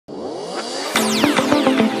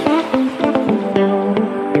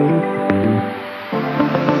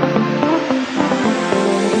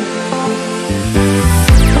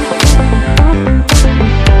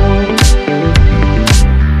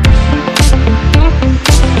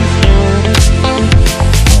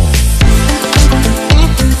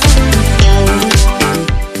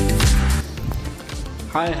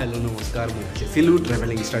नमस्कार मुझे Silu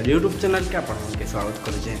travelling star YouTube channel के आप के स्वागत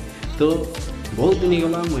करे। तो बहुत दिन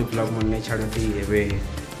गला मुझे ब्लॉग मन नहीं छाड़ी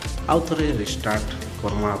एवं आउ थे रिस्टार्ट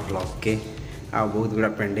करमा ब्लॉग के आ बहुत गुड़ा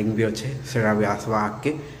पेंडिंग भी अच्छे से भी आसवा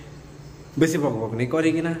आगे बेसी बक बक नहीं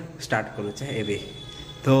करना स्टार्ट करुचे एवं।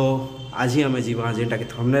 तो आज आम जा जेनटा कि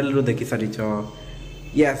थंबनेल रु देखि सारी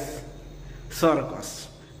yes circus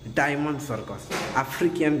diamond circus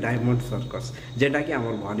African diamond circus जेटा कि आम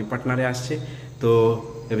भवानीपाटना रे आछे। तो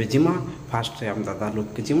एबे जिमा फास्ट आम दादा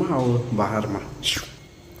लोग के जिमा और बाहर में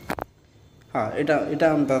हाँ एटा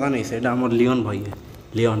आम दादा नहीं से एटा आम लियोन भाई है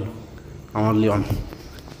लियोन आम लियोन।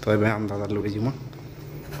 तो एबे आम दादा लोग जिमा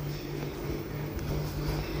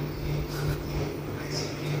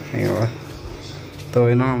तो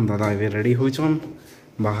एना आम दादा एबे रेडी होचन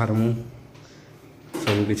बाहर मु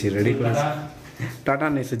सब किसी रेडी कर टाटा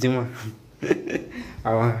नहीं से जिमा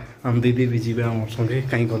आम दीदी भी जीवे आम संगे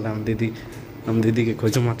कहीं गले आम दीदी के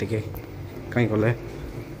खोजमा टिके कहीं गले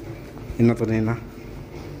इन तो नहीं ना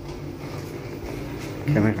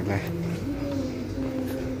केना गले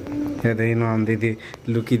हे देनो आम दीदी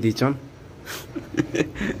लुकी दीचन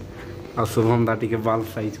आ शुभम दा टिके बाल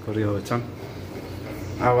साइज करे होचन।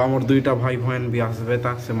 अब आमर दुईटा भाई बहन भी आसबे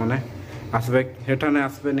ता से मने आसबे हेटा ने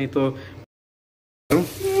आसबे नहीं तो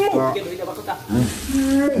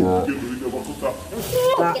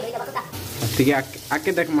ठीक है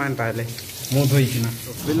आके देख मान ताले मुंह धोई ना।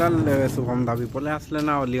 तो फिलहाल शुभम दा भी पले आसले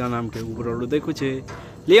ना और लियोन नाम के ऊपर देखु छे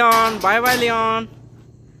Leone bye bye Leone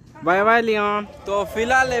bye bye Leone. तो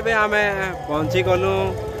फिलहाल एबे आमे पहुंची गलु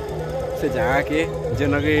से जगह के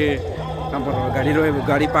जेन के गाड़ी रो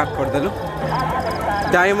गाड़ी पार्क कर देलु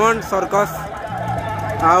डायमंड सर्कस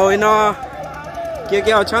आओ इनो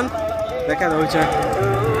के अछन देखा दउछे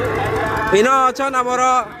इनो अछन हमर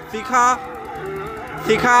शिखा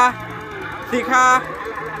शिखा शिखा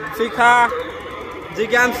शिखा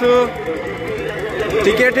जिज्ञासु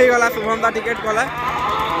टिकेट ही गला शुभम दा टिकेट कले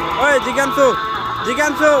ओए जिज्ञासु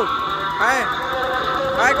जिज्ञासु हाय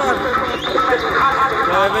हाय कर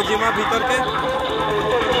तो एबे जिमा भीतर के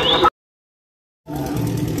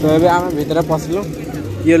तो एबे आमे भीतर पसलु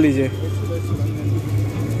ये लीजिए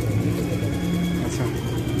अच्छा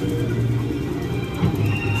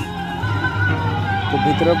तो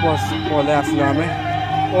भीतर पहले आसलो आमे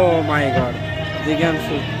ओ माय गॉड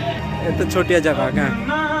जिज्ञासु एत छोटिया जगह क्या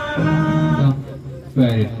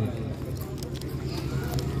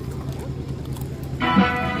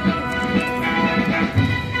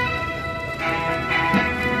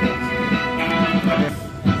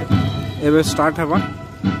एबे स्टार्ट है बा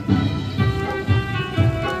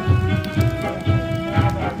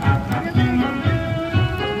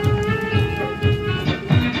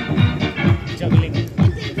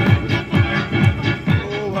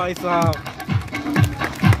भाई साहब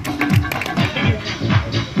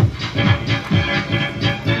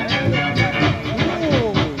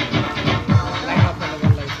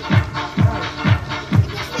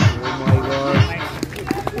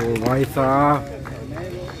भाई साहब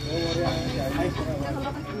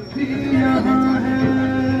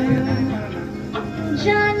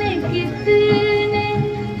जाने कितने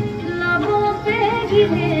लबों पे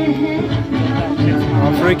गिरे हैं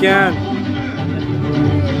अफ्रीकन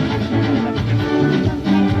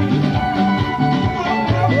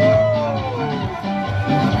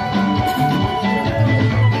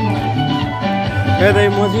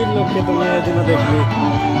मजीद लोग के तो मैं दिन देख ली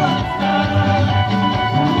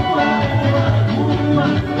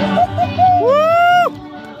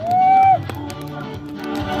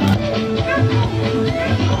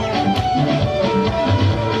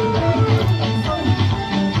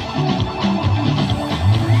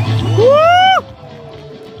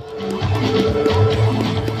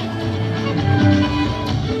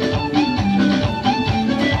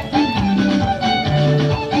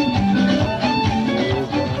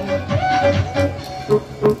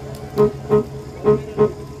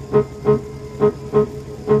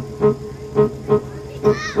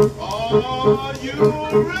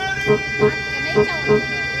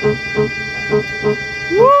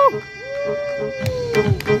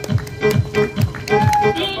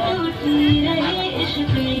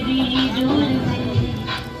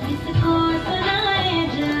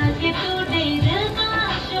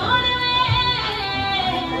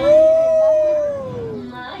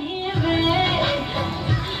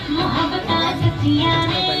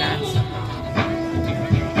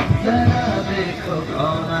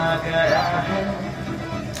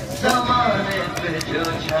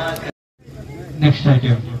Next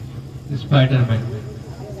item, Spider-Man.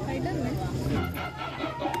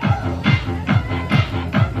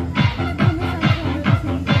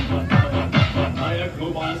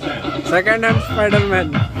 Second hand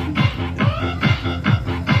Spiderman.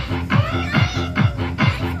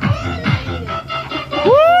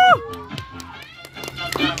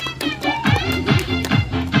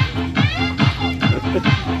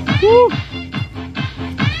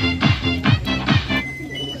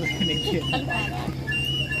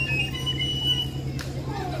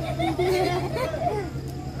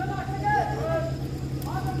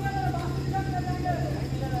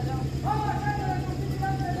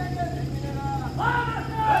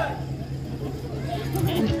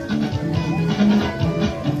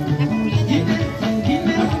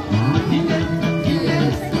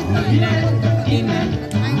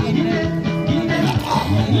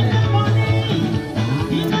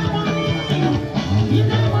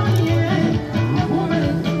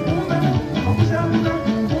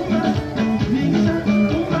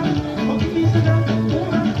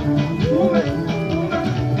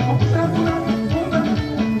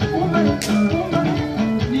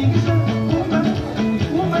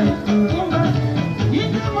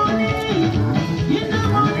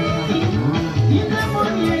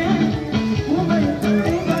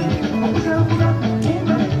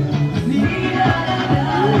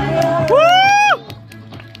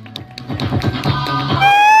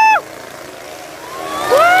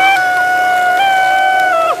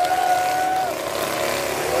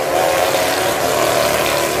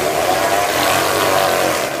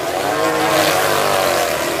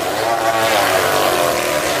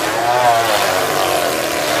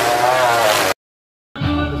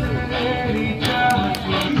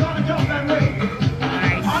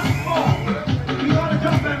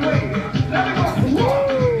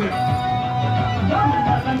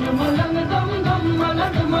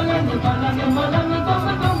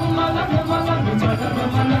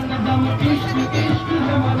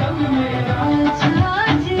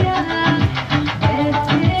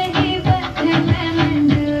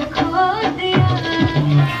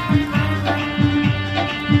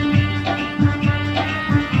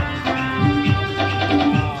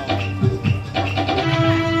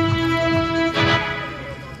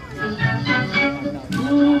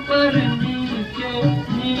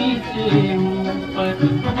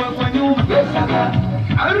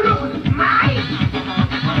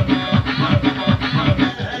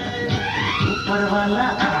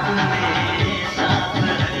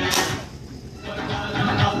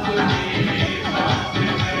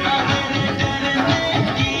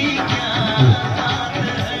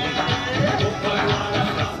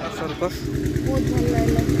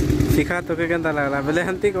 शिखा तो के केंता लागला बेले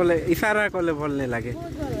हंती कोले इशारा कोले बोलने लगे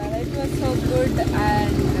It was so good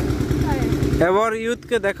and ever youth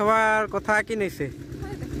के देखवार कथा कि नहीं से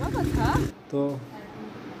तो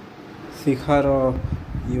शिखार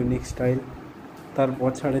यूनिक स्टाइल तार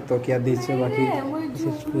पछाड़े तो क्या दीछे बाकी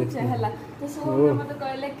चहला तो सब मत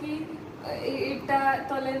कहले कि इटा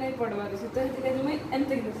तले नहीं पड़वार छै तो धीरे धीरे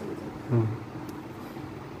एंते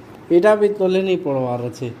इटा भी तले नहीं पड़वार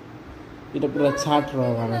छै इटा पूरा छाट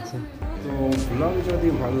रहवार छै तो ब्लॉग जदी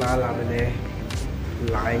भल लागले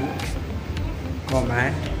like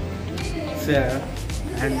comment share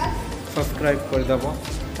and subscribe कर दबो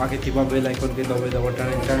बाकी थिबा बेल आइकन के दबाई दबो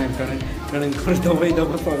टर्न कर दबाई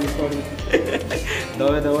दबो सॉरी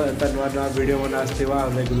दबाई दबो त नवा वीडियो बना आस्तेवा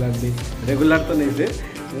रेगुलर तो नहीं से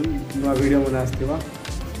नवा वीडियो बना आस्तेवा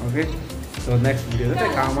ओके तो नेक्स्ट वीडियो ते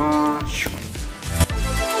कामा